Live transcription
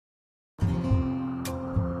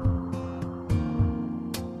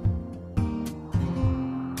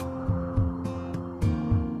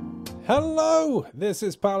Hello, this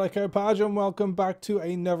is Palico Page and welcome back to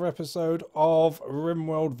another episode of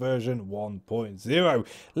Rimworld version 1.0.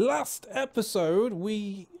 Last episode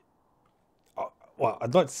we, well,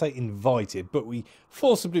 I'd like to say invited, but we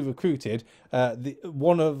forcibly recruited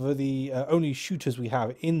one of the only shooters we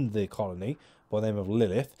have in the colony by the name of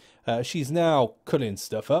Lilith. She's now cutting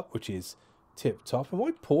stuff up, which is tip-top. Am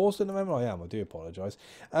I paused in the moment? I am, I do apologise.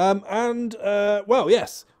 Well,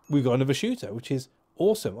 yes, we've got another shooter, which is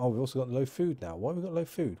awesome. Oh, we've also got low food now. Why have we got low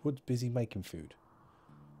food? Wood's busy making food.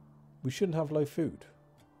 We shouldn't have low food.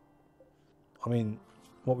 I mean,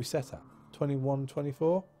 what we set at? 21,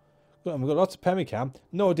 24? We've got lots of pemmican.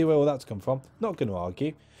 No idea where all that's come from. Not going to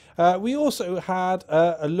argue. We also had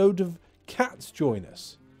a load of cats join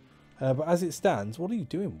us. But as it stands, what are you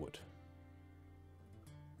doing, Wood?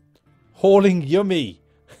 Hauling yummy.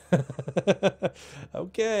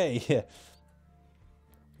 Okay.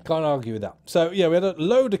 Can't argue with that. So, yeah, we had a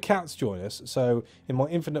load of cats join us. So, in my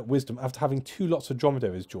infinite wisdom, after having two lots of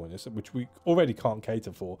dromedaries join us, which we already can't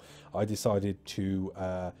cater for, I decided to,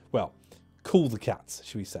 well, cool the cats,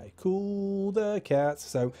 should we say. Cool the cats.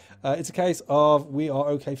 So, it's a case of we are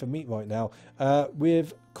okay for meat right now.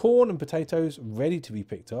 With corn and potatoes ready to be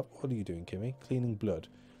picked up. What are you doing, Kimmy? Cleaning blood.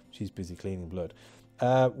 She's busy cleaning blood.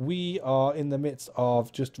 We are in the midst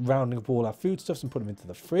of just rounding up all our foodstuffs and putting them into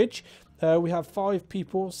the fridge. We have 5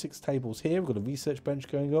 people, 6 tables here. We've got a research bench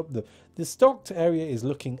going up. The stocked area is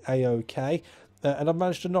looking a-okay. And I've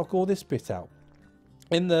managed to knock all this bit out.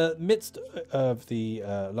 In the midst of the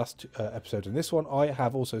last episode in this one, I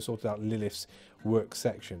have also sorted out Lilith's work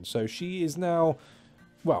section. So she is now,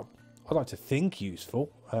 well, I'd like to think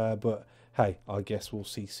useful, but hey, I guess we'll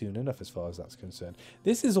see soon enough as far as that's concerned.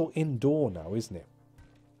 This is all indoor now, isn't it?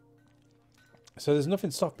 So there's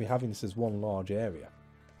nothing stopping me having this as one large area.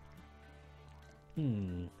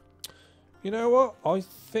 You know what? I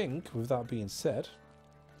think, with that being said,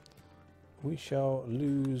 we shall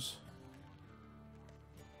lose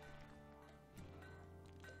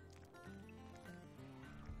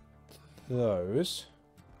those.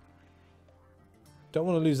 Don't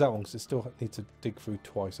want to lose that one because it still needs to dig through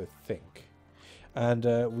twice, I think. And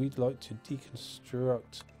we'd like to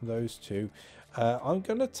deconstruct those two. I'm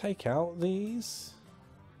going to take out these,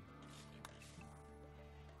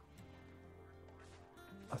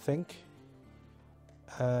 I think.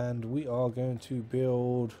 And we are going to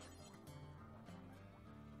build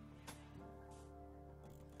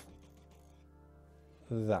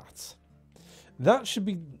that. That should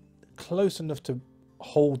be close enough to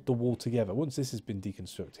hold the wall together once this has been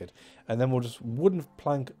deconstructed. And then we'll just wooden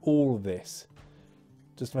plank all of this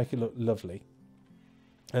just to make it look lovely.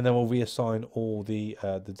 And then we'll reassign all the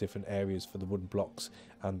different areas for the wooden blocks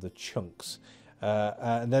and the chunks.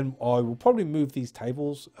 And then I will probably move these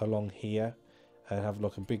tables along here and have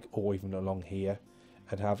like a big, or even along here,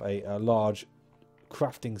 and have a large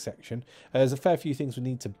crafting section. There's a fair few things we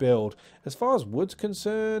need to build. As far as wood's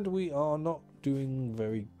concerned, we are not doing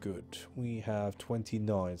very good. We have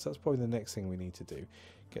 29, so that's probably the next thing we need to do.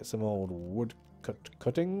 Get some old wood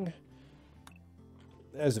cutting.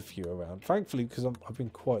 There's a few around. Thankfully, because I've been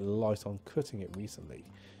quite light on cutting it recently,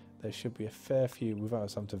 there should be a fair few without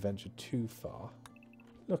us having to venture too far.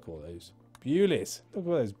 Look at all those beauties. Look at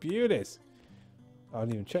all those beauties. I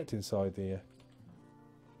haven't even checked inside the...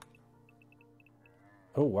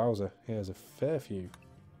 Oh, wowzer. Yeah, there's a fair few.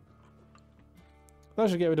 That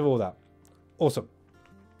should get rid of all that. Awesome.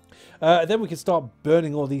 Then we can start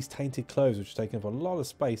burning all these tainted clothes, which are taking up a lot of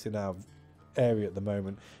space in our area at the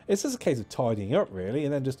moment. It's just a case of tidying up, really,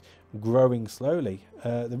 and then just growing slowly.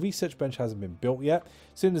 The research bench hasn't been built yet.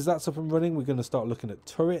 As soon as that's up and running, we're going to start looking at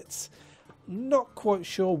turrets. Not quite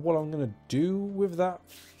sure what I'm going to do with that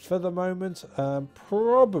for the moment.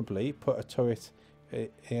 Probably put a turret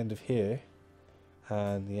at the end of here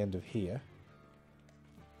and the end of here.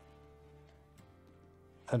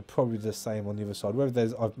 And probably the same on the other side.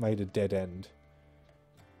 Whether I've made a dead end,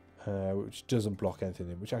 which doesn't block anything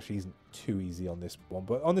in, which actually isn't too easy on this one,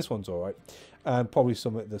 but on this one's alright. And probably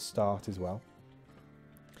some at the start as well.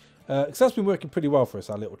 Because that's been working pretty well for us,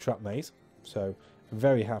 our little trap maze. So,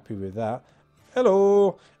 very happy with that.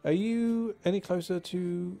 Hello! Are you any closer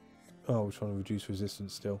to... Oh, we're trying to reduce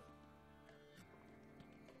resistance still.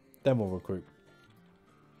 Then we'll recruit.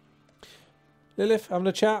 Lilith, having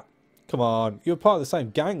a chat? Come on, you're part of the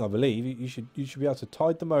same gang, I believe. You should be able to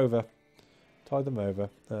tide them over. Tide them over.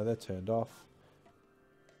 They're turned off.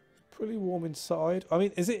 Pretty warm inside. I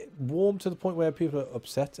mean, is it warm to the point where people are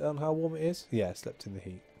upset on how warm it is? Yeah, slept in the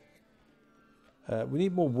heat. We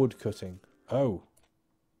need more wood cutting. Oh.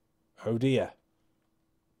 Oh dear.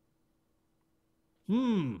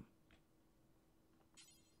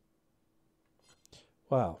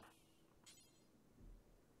 Wow.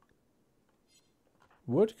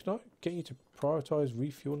 Wood, can I get you to prioritise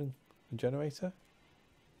refueling the generator?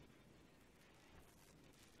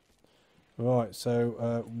 Right,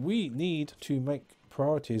 so we need to make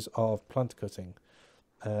priorities of plant cutting.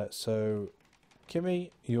 So,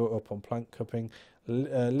 Kimmy, you're up on plant cutting.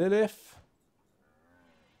 Lilith,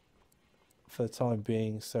 for the time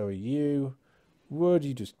being, so are you. Wood,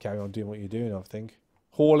 you just carry on doing what you're doing, I think.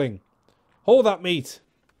 Hauling. Haul that meat.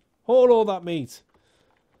 Haul all that meat.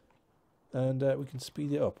 And we can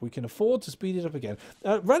speed it up. We can afford to speed it up again.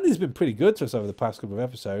 Randy's been pretty good to us over the past couple of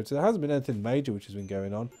episodes. There hasn't been anything major which has been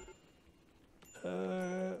going on.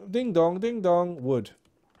 Ding dong, wood.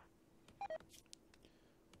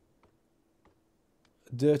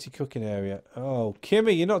 Dirty cooking area. Oh,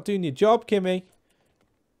 Kimmy, you're not doing your job, Kimmy.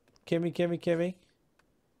 Kimmy.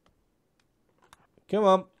 Come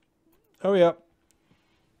on. Hurry up.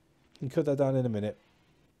 You can cut that down in a minute.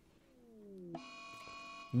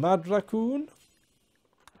 Mad Raccoon.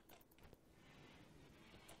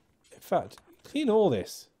 In fact, clean all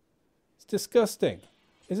this. It's disgusting.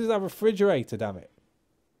 This is our refrigerator, damn it.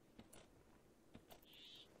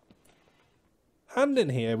 Hand in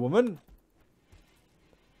here, woman.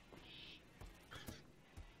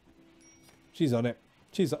 She's on it.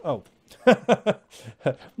 She's... Oh.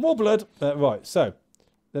 More blood. Right, so.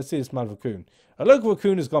 Let's see this mad raccoon. A local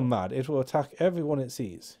raccoon has gone mad. It will attack everyone it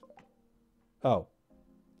sees. Oh.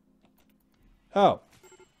 Oh.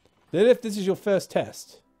 Lilith, this is your first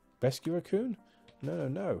test. Rescue raccoon?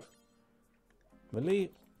 No. Melee,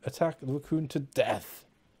 attack the raccoon to death.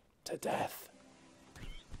 To death.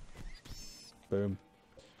 Boom.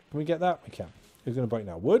 Can we get that? We can. Who's going to break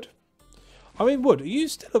now? Wood? I mean, Wood, are you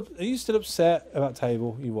still upset about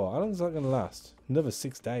table? You are. How long is that going to last? Another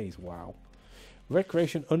 6 days. Wow.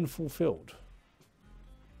 Recreation unfulfilled.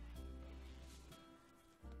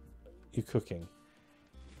 You're cooking.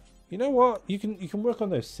 You know what? You can work on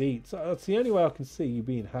those seats. That's the only way I can see you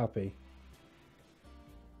being happy.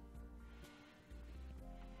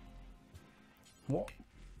 What?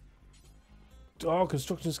 Oh,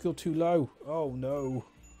 construction skill too low. Oh no.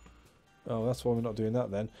 Oh, that's why we're not doing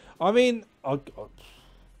that then. I mean, I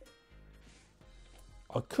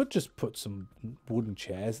could just put some wooden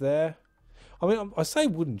chairs there. I mean, I say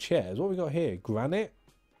wooden chairs. What have we got here? Granite?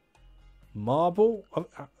 Marble?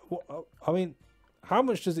 I mean, how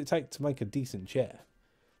much does it take to make a decent chair?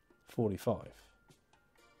 45.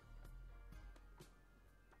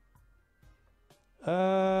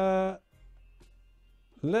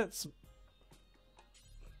 Let's...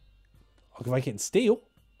 I can make it in steel.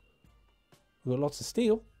 We've got lots of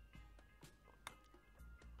steel.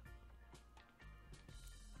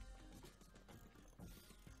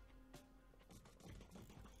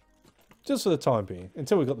 Just for the time being,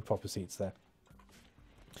 until we've got the proper seats there.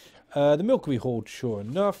 The milk will be hauled, sure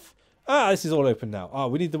enough. Ah, this is all open now. Ah,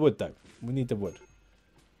 we need the wood, though. We need the wood.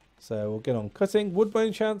 So we'll get on cutting. Wood by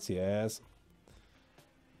any chance? Yes.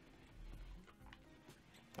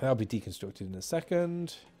 That'll be deconstructed in a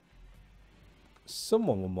second.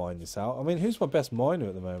 Someone will mine this out. I mean, who's my best miner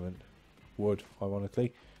at the moment? Wood,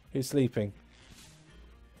 ironically. Who's sleeping?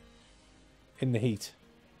 In the heat.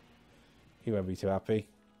 He won't be too happy.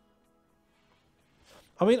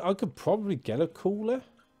 I mean, I could probably get a cooler.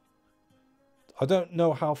 I don't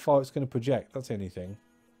know how far it's going to project. That's anything.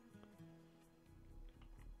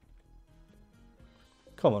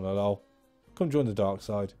 Come on, hello. Come join the dark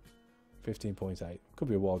side. 15.8. Could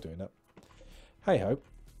be a while doing that. Hey ho.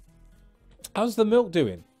 How's the milk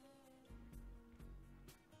doing?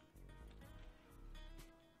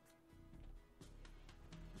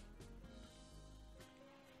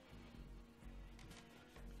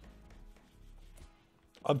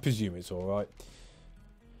 I presume it's alright.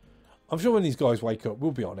 I'm sure when these guys wake up,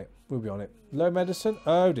 we'll be on it. We'll be on it. Low medicine?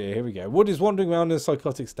 Oh dear, here we go. Wood is wandering around in a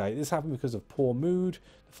psychotic state. This happened because of poor mood.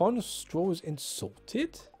 The final straw is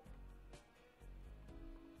insulted?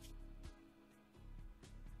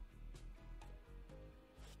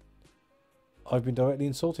 I've been directly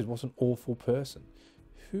insulted. What an awful person.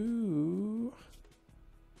 Who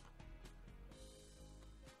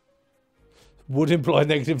would imply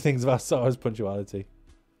negative things about Sarah's punctuality?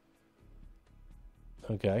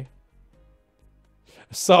 Okay.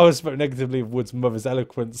 Sarah spoke negatively of Wood's mother's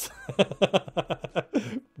eloquence.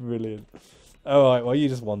 Brilliant. Alright, well, you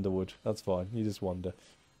just wander, Wood. That's fine. You just wander.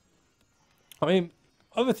 I mean,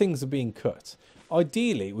 other things are being cut.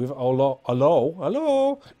 Ideally, with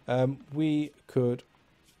hello, we could...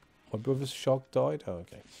 My brother's shark died? Oh,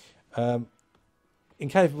 okay.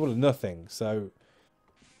 Incapable of nothing, so...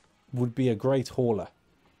 Would be a great hauler.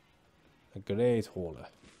 A great hauler.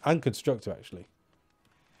 And constructor, actually.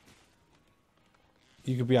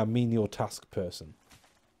 You could be our menial task person.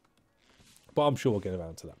 But I'm sure we'll get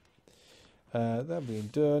around to that. That being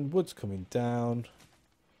done. Wood's coming down.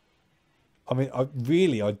 I mean,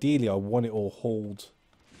 ideally, I want it all hauled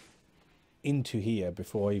into here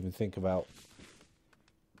before I even think about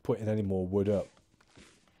putting any more wood up.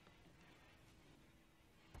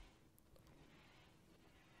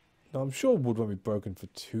 Now, I'm sure wood won't be broken for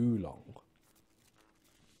too long.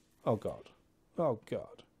 Oh, God. Oh,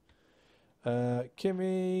 God.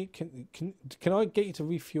 Kimmy, can I get you to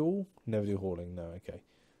refuel? Never do hauling. No, okay.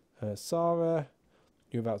 Sarah,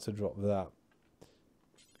 you're about to drop that.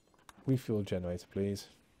 Refuel generator, please.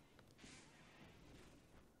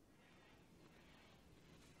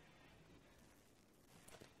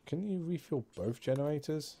 Can you refuel both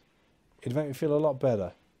generators? It'd make me feel a lot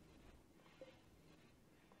better.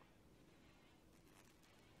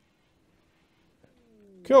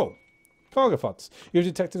 Cool. Cargo pods. You've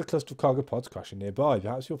detected a cluster of cargo pods crashing nearby.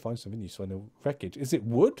 Perhaps you'll find something useful in the wreckage. Is it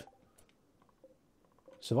wood?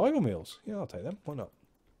 Survival meals. Yeah, I'll take them. Why not?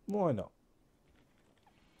 Why not?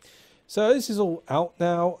 So this is all out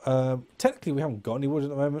now. Technically, we haven't got any wood at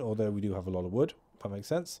the moment, although we do have a lot of wood. If that makes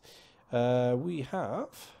sense. We have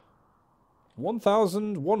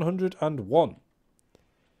 1,101.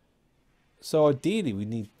 So ideally, we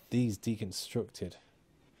need these deconstructed.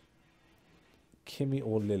 Kimmy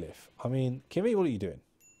or Lilith? I mean, Kimmy, what are you doing?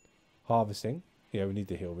 Harvesting. Yeah, we need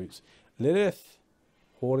the hill roots. Lilith,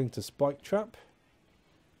 hauling to spike trap.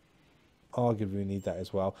 Arguably, we need that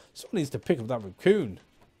as well. Someone needs to pick up that raccoon.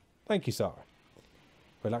 Thank you, Sarah.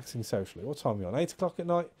 Relaxing socially. What time are we on? 8 o'clock at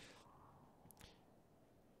night?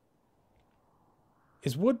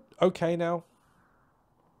 Is wood okay now?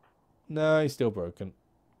 No, he's still broken.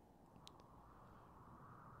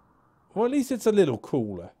 Well, at least it's a little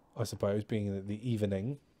cooler, I suppose, being the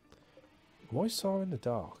evening. Why is Sarah in the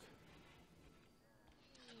dark?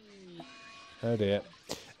 Oh dear.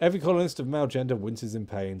 Every colonist of male gender winces in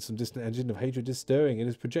pain. Some distant engine of hatred is stirring. It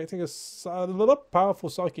is projecting a powerful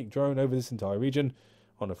psychic drone over this entire region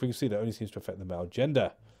on a frequency that only seems to affect the male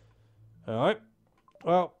gender. Alright.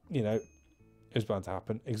 Well, you know, it's bound to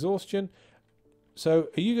happen. Exhaustion. So,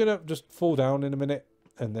 are you going to just fall down in a minute?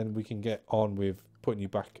 And then we can get on with putting you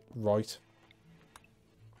back right.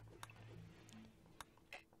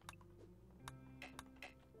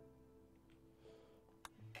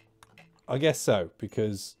 I guess so,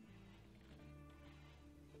 because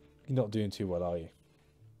you're not doing too well, are you?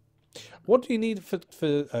 What do you need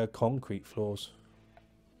for concrete floors?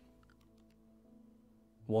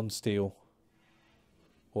 1 steel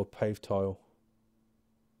or paved tile.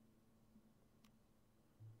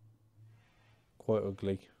 Quite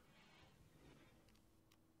ugly.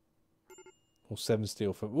 Or 7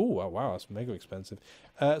 steel for... Ooh, wow, that's mega expensive.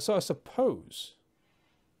 So I suppose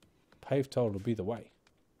paved tile will be the way.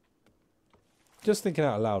 Just thinking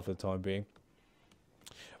out loud for the time being.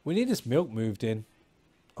 We need this milk moved in.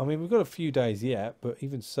 I mean, we've got a few days yet, but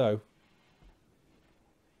even so.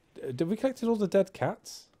 Did we collect all the dead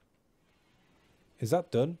cats? Is that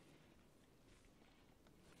done?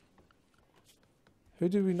 Who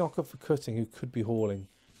did we knock up for cutting who could be hauling?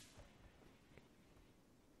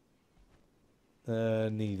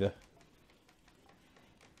 Neither.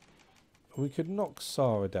 We could knock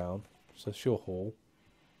Sarah down, so she'll haul.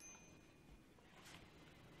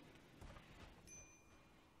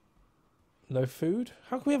 Low food?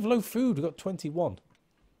 How can we have low food? We've got 21.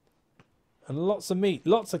 And lots of meat.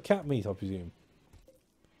 Lots of cat meat, I presume.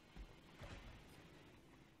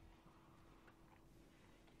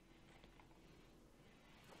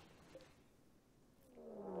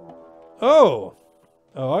 Oh!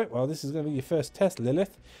 Alright, well, this is going to be your first test,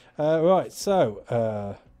 Lilith. Right,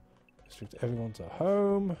 so, restrict everyone to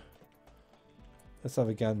home. Let's have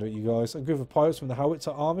a gander at you guys. A group of pilots from the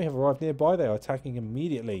Howitzer army have arrived nearby. They are attacking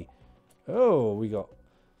immediately. Oh, we got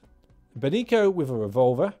Beniko with a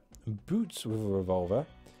revolver, Boots with a revolver,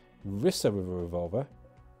 Rissa with a revolver,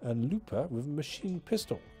 and Lupa with a machine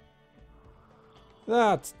pistol.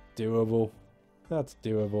 That's doable. That's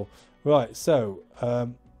doable. Right, so,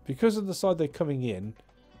 because of the side they're coming in,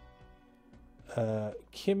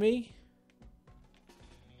 Kimmy,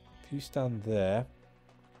 if you stand there,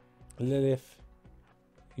 Lilith,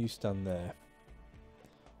 you stand there.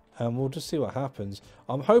 And we'll just see what happens.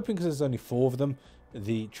 I'm hoping because there's only 4 of them,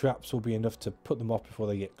 the traps will be enough to put them off before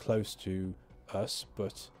they get close to us.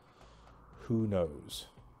 But who knows?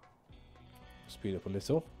 Speed up a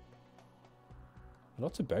little.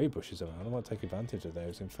 Lots of berry bushes around. I might take advantage of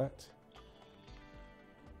those, in fact.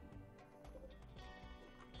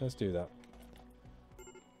 Let's do that.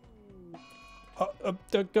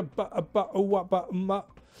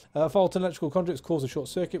 Fault in electrical conduits caused a short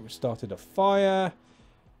circuit which started a fire.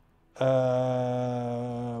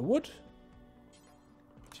 Wood?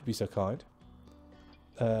 Should be so kind.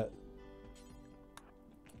 And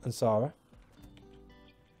Sarah.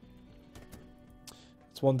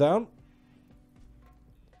 It's one down.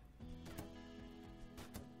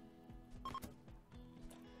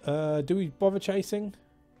 Do we bother chasing?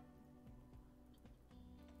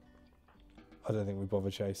 I don't think we bother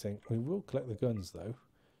chasing. We will collect the guns though.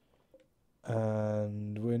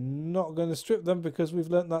 And we're not going to strip them because we've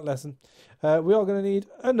learnt that lesson. We are going to need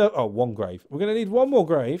one grave. We're going to need one more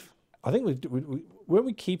grave. I think weren't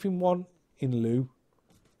we keeping one in lieu?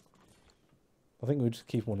 I think we were just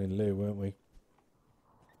keeping one in lieu, weren't we?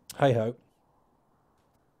 Hey ho.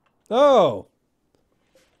 Oh!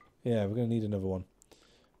 Yeah, we're going to need another one.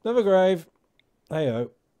 Another grave. Hey ho.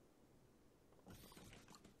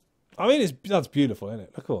 I mean, that's beautiful, isn't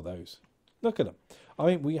it? Look at all those. Look at them. I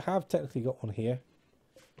mean, we have technically got one here,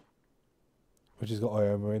 which has got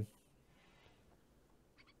Ioma in.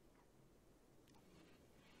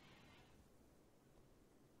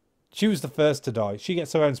 She was the first to die. She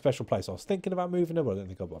gets her own special place. I was thinking about moving her, but I don't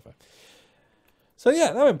think I'll bother. So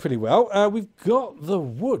yeah, that went pretty well. We've got the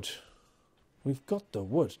wood. We've got the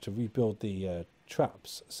wood to rebuild the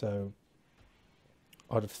traps. So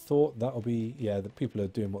I'd have thought that'll be... Yeah, the people are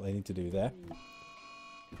doing what they need to do there.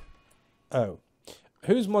 Oh.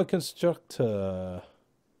 Who's my constructor?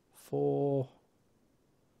 Four.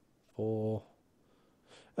 We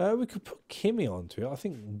could put Kimmy onto it. I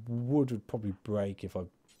think wood would probably break if I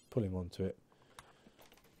put him onto it.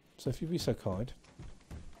 So if you'd be so kind.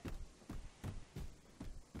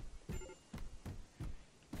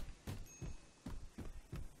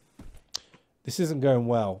 This isn't going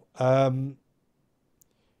well.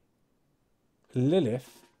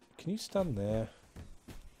 Lilith, can you stand there?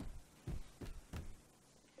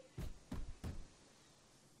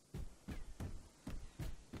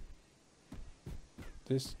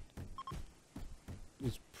 This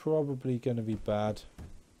is probably going to be bad.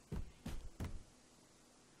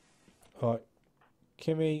 Alright.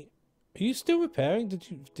 Kimmy, are you still repairing? Did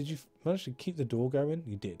you manage to keep the door going?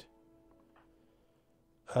 You did.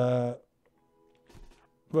 Run,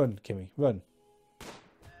 Kimmy, run.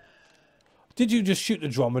 Did you just shoot the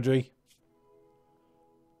dromedary?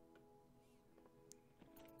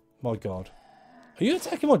 My god. Are you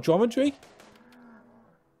attacking my dromedary?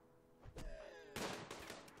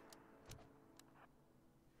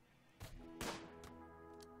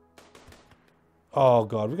 Oh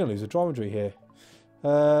god, we're going to lose a dromedary here.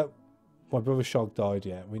 My brother Shog died,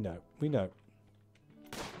 yeah, we know. We know.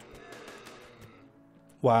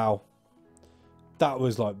 Wow. That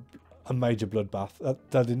was like a major bloodbath.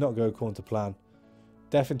 That did not go according to plan.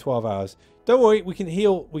 Death in 12 hours. Don't worry, we can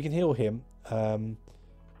heal him.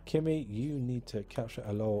 Kimmy, you need to capture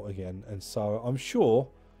Alor again, and Sarah, I'm sure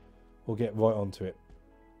we'll get right onto it.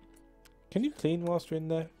 Can you clean whilst you're in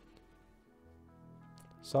there?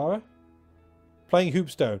 Sarah? Playing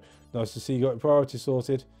Hoopstone. Nice to see you got your priority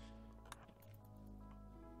sorted.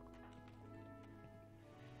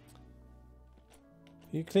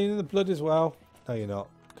 Are you cleaning the blood as well? No, you're not.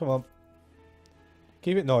 Come on.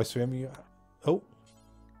 Keep it nice for him. Oh.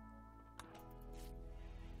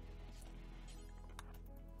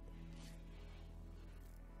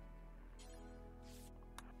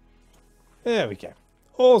 There we go.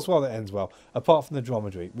 All's well that ends well. Apart from the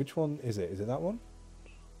dromedary. Which one is it? Is it that one?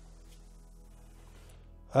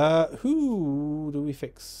 Who do we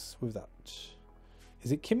fix with that?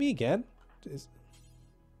 Is it Kimmy again?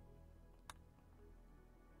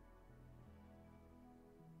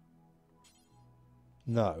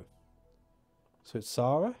 No. So it's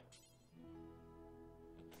Sarah?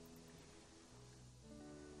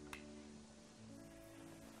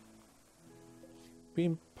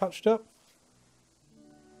 Being patched up?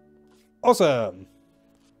 Awesome!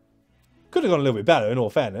 Could have gone a little bit better in all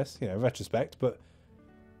fairness, you know, in retrospect, but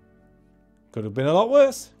could have been a lot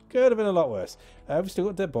worse. Could have been a lot worse. We've still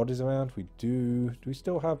got dead bodies around. We do. Do we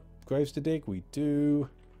still have graves to dig? We do.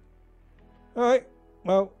 Alright.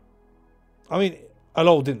 Well, I mean,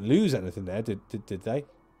 Alol didn't lose anything there, did they?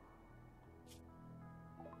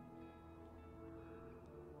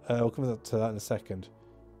 We'll come to that in a second.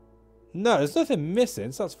 No, there's nothing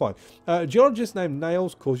missing, so that's fine. A geologist named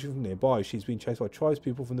Nails calls you from nearby. She's been chased by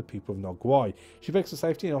tribespeople from the people of Nogwai. She begs for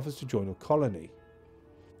safety and offers to join your colony.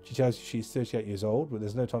 She tells you she's 38 years old, but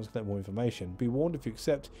there's no time to collect more information. Be warned, if you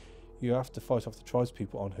accept, you have to fight off the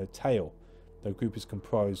tribespeople on her tail. The group is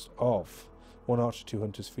comprised of 1 archer, 2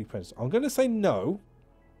 hunters, 3 predators. I'm going to say no,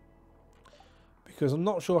 because I'm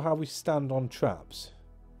not sure how we stand on traps.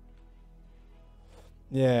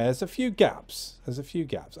 Yeah, there's a few gaps. There's a few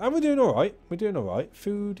gaps. And we're doing alright. We're doing alright.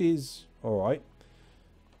 Food is alright.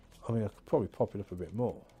 I mean, I could probably pop it up a bit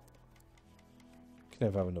more. Can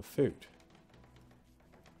never have enough food,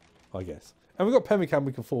 I guess. And we've got pemmican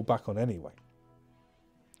we can fall back on anyway.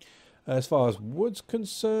 As far as wood's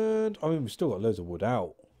concerned, I mean, we've still got loads of wood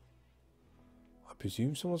out. I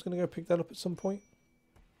presume someone's going to go pick that up at some point.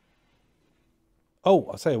 Oh,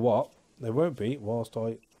 I'll tell you what. There won't be whilst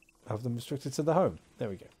I have them restricted to the home. There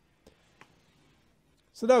we go.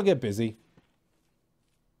 So they'll get busy.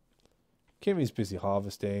 Kimmy's busy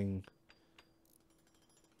harvesting.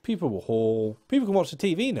 People will haul. People can watch the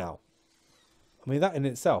TV now. I mean, that in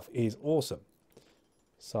itself is awesome.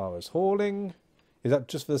 Sarah's hauling. Is that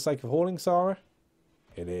just for the sake of hauling, Sarah?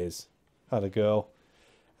 It is. Had a girl.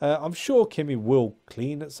 I'm sure Kimmy will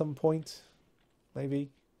clean at some point. Maybe.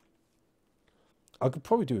 I could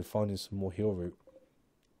probably do with finding some more heel root.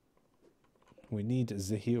 We need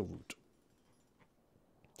the heel root.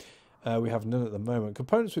 We have none at the moment.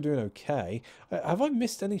 Components we're doing okay. Have I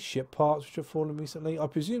missed any ship parts which have fallen recently? I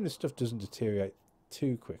presume this stuff doesn't deteriorate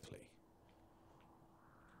too quickly.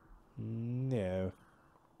 No.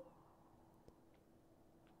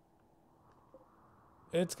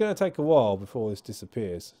 It's going to take a while before this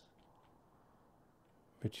disappears.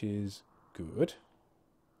 Which is good.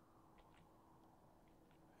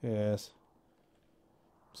 Yes.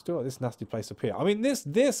 Still got this nasty place up here. I mean,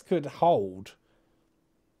 this could hold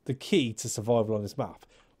the key to survival on this map.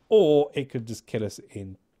 Or it could just kill us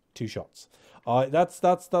in 2 shots. That's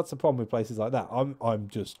the problem with places like that. I'm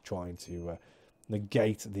just trying to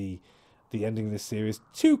negate the ending of this series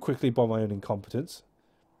too quickly by my own incompetence.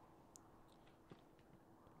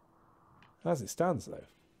 As it stands, though,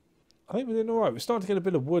 I think we're doing all right. We're starting to get a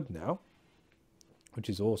bit of wood now, which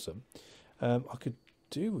is awesome. I could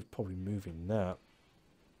do with probably moving that.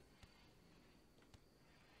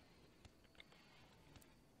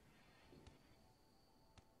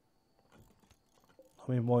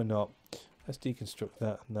 I mean, why not? Let's deconstruct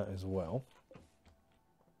that and that as well.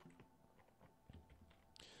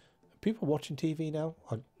 Are people watching TV now?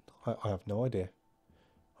 I have no idea.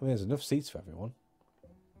 I mean, there's enough seats for everyone.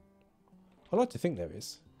 I like to think there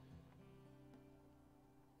is.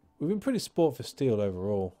 We've been pretty sport for steel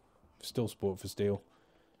overall. Still sport for steel.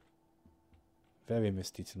 Very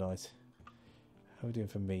misty tonight. How are we doing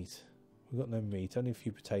for meat? We've got no meat, only a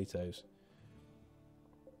few potatoes.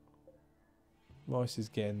 Rice is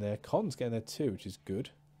getting there. Cotton's getting there too, which is good.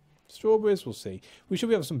 Strawberries, we'll see. We should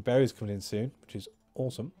be having some berries coming in soon, which is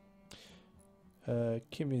awesome.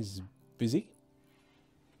 Kim is busy.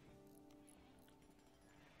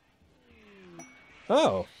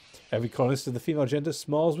 Oh, every colonist of the female gender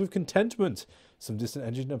smiles with contentment. Some distant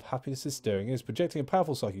engine of happiness is stirring. It is projecting a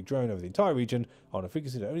powerful psychic drone over the entire region on a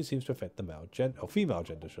frequency that only seems to affect the male gender, or female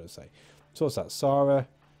gender, should I say. So what's that? Sarah,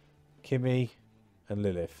 Kimmy, and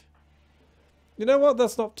Lilith. You know what?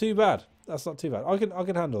 That's not too bad. That's not too bad. I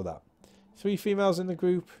can handle that. 3 females in the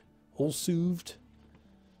group, all soothed.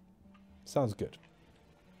 Sounds good.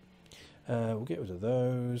 We'll get rid of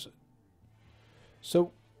those.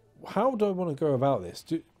 So, how do I want to go about this?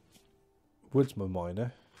 Wood's my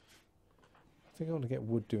miner. I think I want to get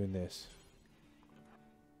wood doing this.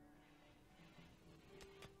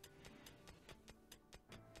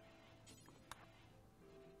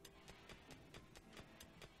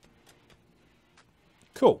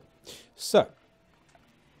 Cool. So,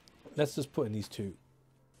 let's just put in these 3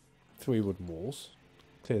 wooden walls.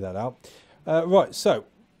 Clear that out. Right, so,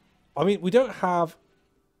 I mean, we don't have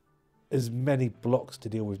as many blocks to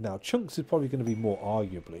deal with now. Chunks is probably going to be more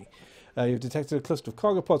arguably. You've detected a cluster of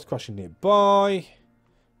cargo pods crashing nearby.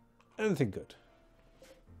 Anything good?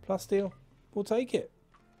 Plasteel? We'll take it.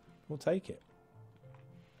 We'll take it.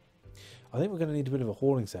 I think we're going to need a bit of a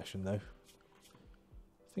hauling session, though.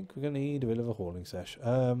 I think we're going to need a bit of a hauling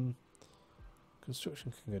session.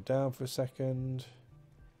 Construction can go down for a second.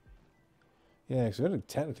 Yeah, because we've only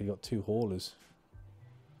technically got 2 haulers.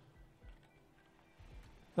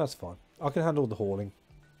 That's fine. I can handle the hauling.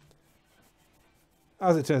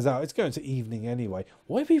 As it turns out, it's going to evening anyway.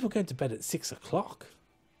 Why are people going to bed at 6 o'clock?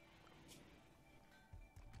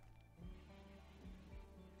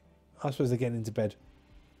 I suppose they're getting into bed.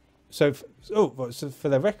 So, so for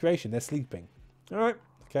their recreation, they're sleeping. All right.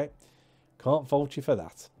 Okay. Can't fault you for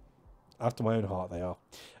that. After my own heart, they are.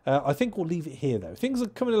 I think we'll leave it here, though. Things are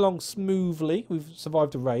coming along smoothly. We've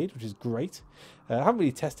survived a raid, which is great. I haven't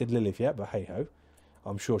really tested Lilith yet, but hey-ho.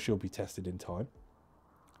 I'm sure she'll be tested in time.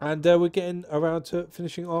 And we're getting around to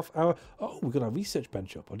finishing off our... Oh, we've got our research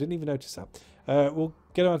bench up. I didn't even notice that. We'll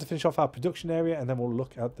get around to finish off our production area, and then we'll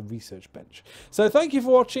look at the research bench. So thank you for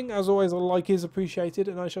watching. As always, a like is appreciated,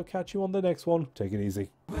 and I shall catch you on the next one. Take it easy.